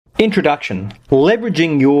Introduction: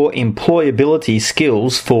 Leveraging your employability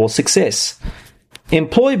skills for success.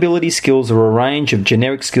 Employability skills are a range of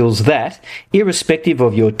generic skills that, irrespective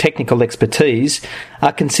of your technical expertise,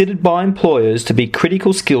 are considered by employers to be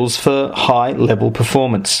critical skills for high-level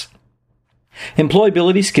performance.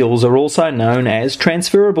 Employability skills are also known as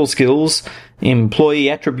transferable skills, employee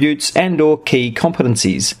attributes, and/or key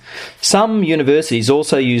competencies. Some universities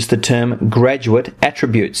also use the term graduate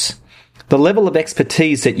attributes. The level of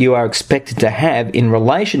expertise that you are expected to have in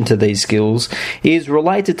relation to these skills is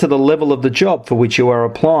related to the level of the job for which you are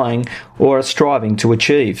applying or are striving to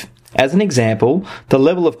achieve. As an example, the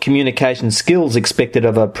level of communication skills expected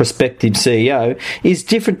of a prospective CEO is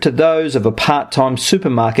different to those of a part-time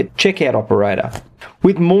supermarket checkout operator.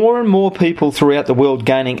 With more and more people throughout the world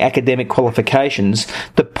gaining academic qualifications,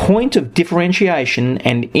 the point of differentiation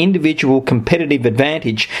and individual competitive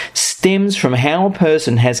advantage stems from how a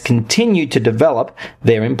person has continued to develop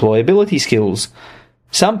their employability skills.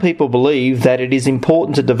 Some people believe that it is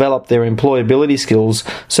important to develop their employability skills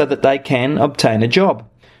so that they can obtain a job.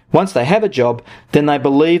 Once they have a job, then they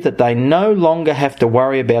believe that they no longer have to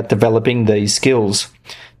worry about developing these skills.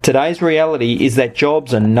 Today's reality is that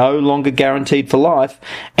jobs are no longer guaranteed for life,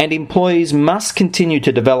 and employees must continue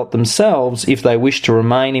to develop themselves if they wish to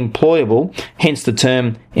remain employable, hence the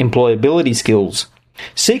term employability skills.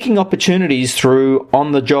 Seeking opportunities through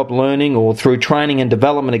on-the-job learning or through training and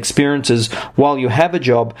development experiences while you have a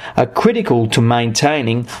job are critical to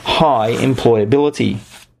maintaining high employability.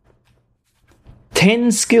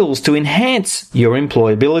 10 skills to enhance your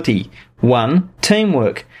employability. 1.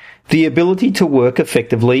 Teamwork. The ability to work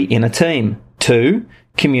effectively in a team. 2.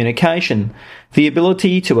 Communication. The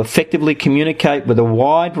ability to effectively communicate with a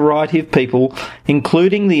wide variety of people,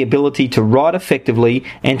 including the ability to write effectively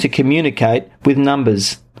and to communicate with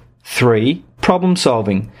numbers. 3. Problem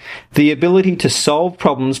solving. The ability to solve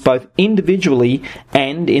problems both individually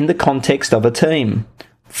and in the context of a team.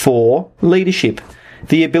 4. Leadership.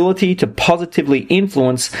 The ability to positively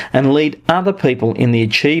influence and lead other people in the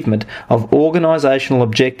achievement of organisational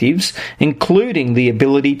objectives, including the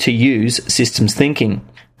ability to use systems thinking.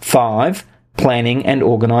 5. Planning and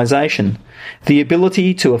organisation. The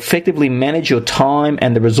ability to effectively manage your time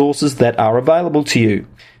and the resources that are available to you.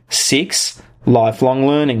 6. Lifelong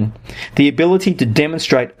learning. The ability to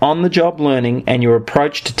demonstrate on-the-job learning and your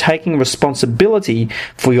approach to taking responsibility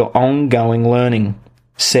for your ongoing learning.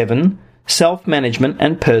 7. Self-management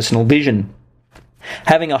and personal vision.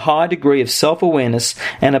 Having a high degree of self-awareness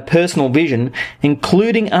and a personal vision,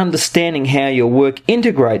 including understanding how your work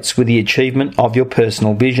integrates with the achievement of your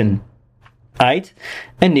personal vision. 8.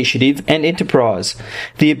 Initiative and enterprise.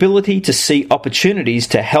 The ability to see opportunities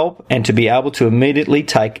to help and to be able to immediately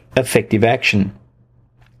take effective action.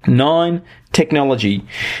 9. Technology.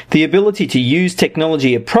 The ability to use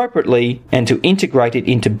technology appropriately and to integrate it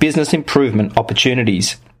into business improvement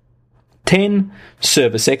opportunities. 10.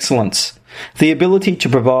 Service excellence. The ability to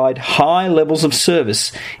provide high levels of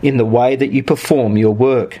service in the way that you perform your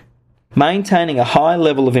work. Maintaining a high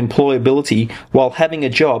level of employability while having a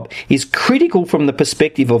job is critical from the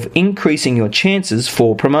perspective of increasing your chances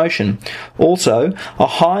for promotion. Also, a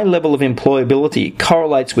high level of employability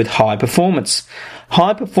correlates with high performance.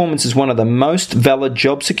 High performance is one of the most valid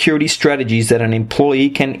job security strategies that an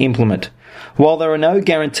employee can implement. While there are no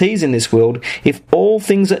guarantees in this world, if all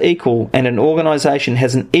things are equal and an organisation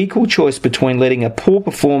has an equal choice between letting a poor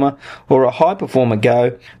performer or a high performer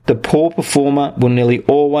go, the poor performer will nearly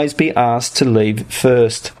always be asked to leave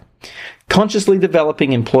first. Consciously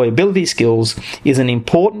developing employability skills is an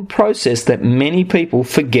important process that many people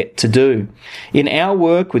forget to do. In our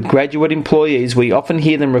work with graduate employees, we often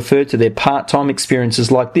hear them refer to their part-time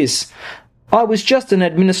experiences like this: "I was just an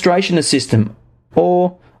administration assistant,"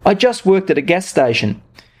 or "I just worked at a gas station."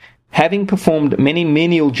 Having performed many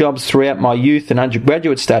menial jobs throughout my youth and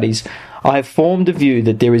undergraduate studies, I have formed a view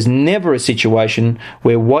that there is never a situation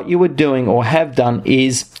where what you are doing or have done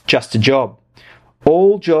is just a job.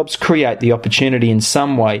 All jobs create the opportunity in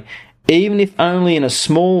some way, even if only in a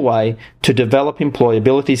small way, to develop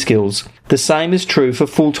employability skills. The same is true for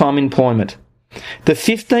full-time employment. The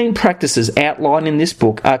 15 practices outlined in this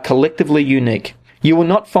book are collectively unique. You will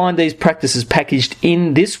not find these practices packaged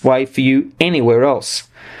in this way for you anywhere else.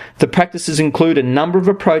 The practices include a number of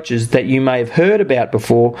approaches that you may have heard about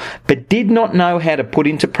before but did not know how to put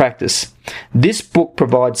into practice. This book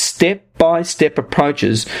provides step-by-step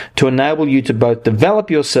approaches to enable you to both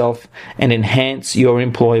develop yourself and enhance your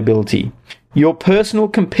employability. Your personal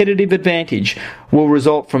competitive advantage will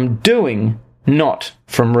result from doing, not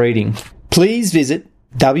from reading. Please visit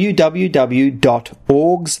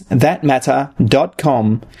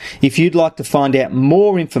www.orgsthatmatter.com if you'd like to find out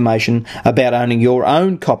more information about owning your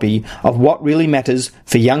own copy of What Really Matters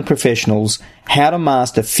for Young Professionals, How to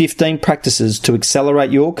Master 15 Practices to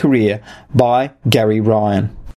Accelerate Your Career by Gary Ryan.